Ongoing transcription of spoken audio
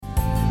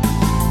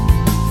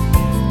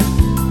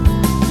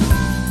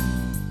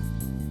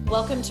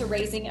Welcome to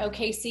Raising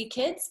OKC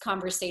Kids,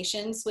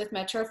 Conversations with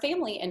Metro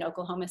Family in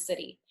Oklahoma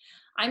City.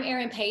 I'm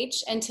Erin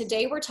Page, and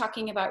today we're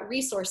talking about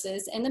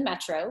resources in the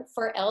Metro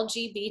for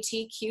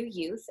LGBTQ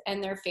youth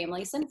and their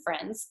families and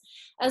friends,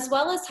 as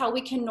well as how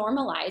we can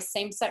normalize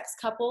same-sex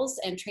couples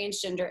and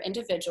transgender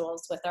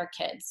individuals with our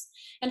kids,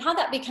 and how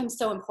that becomes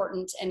so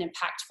important and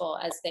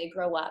impactful as they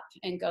grow up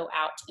and go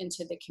out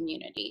into the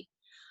community.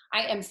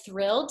 I am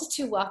thrilled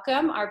to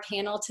welcome our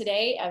panel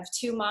today of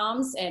two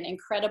moms and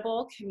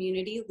incredible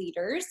community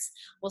leaders.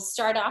 We'll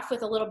start off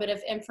with a little bit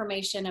of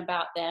information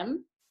about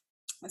them.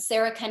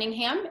 Sara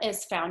Cunningham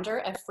is founder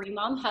of Free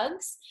Mom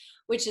Hugs,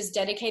 which is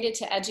dedicated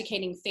to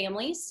educating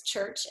families,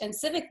 church, and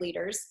civic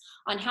leaders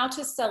on how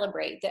to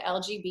celebrate the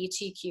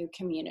LGBTQ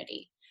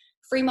community.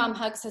 Free Mom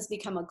Hugs has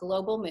become a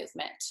global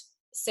movement.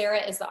 Sara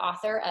is the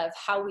author of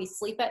How We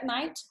Sleep at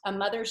Night, A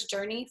Mother's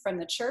Journey from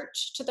the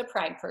Church to the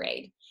Pride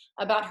Parade,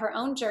 about her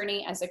own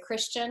journey as a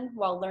Christian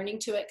while learning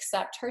to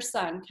accept her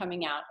son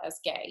coming out as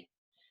gay.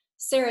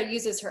 Sara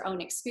uses her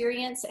own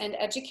experience and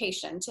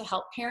education to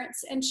help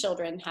parents and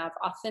children have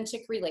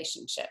authentic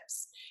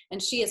relationships,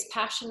 and she is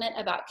passionate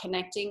about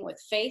connecting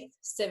with faith,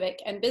 civic,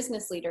 and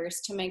business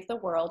leaders to make the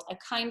world a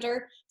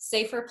kinder,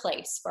 safer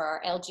place for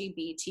our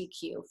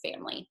LGBTQ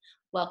family.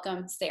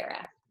 Welcome,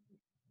 Sara.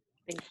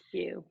 Thank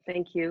you.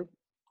 Thank you.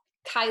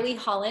 Kylee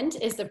Holland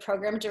is the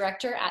program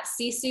director at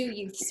SISU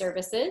Youth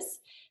Services.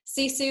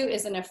 SISU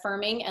is an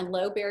affirming and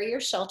low-barrier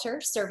shelter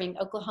serving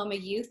Oklahoma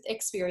youth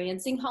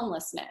experiencing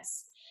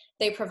homelessness.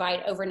 They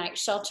provide overnight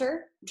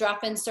shelter,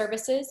 drop-in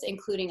services,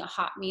 including a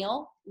hot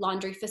meal,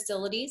 laundry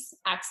facilities,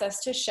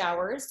 access to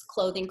showers,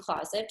 clothing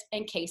closet,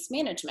 and case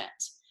management.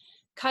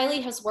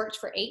 Kylee has worked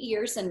for 8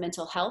 years in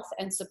mental health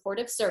and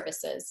supportive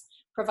services,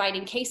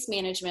 providing case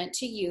management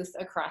to youth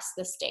across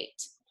the state.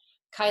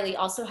 Kylee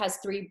also has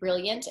 3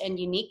 brilliant and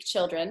unique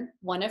children,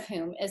 one of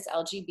whom is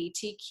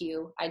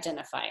LGBTQ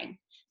identifying.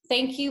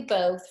 Thank you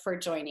both for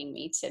joining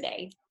me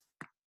today.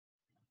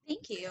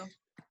 Thank you.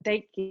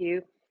 Thank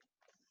you.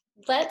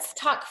 Let's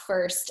talk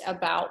first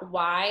about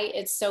why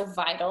it's so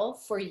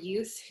vital for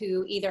youth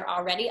who either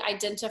already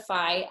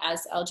identify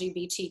as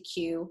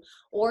LGBTQ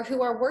or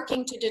who are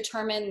working to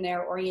determine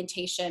their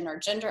orientation or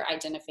gender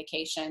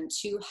identification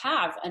to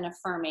have an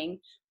affirming,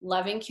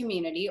 loving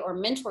community or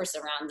mentors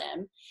around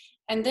them,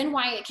 and then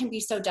why it can be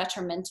so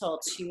detrimental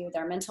to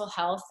their mental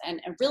health and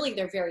really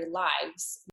their very lives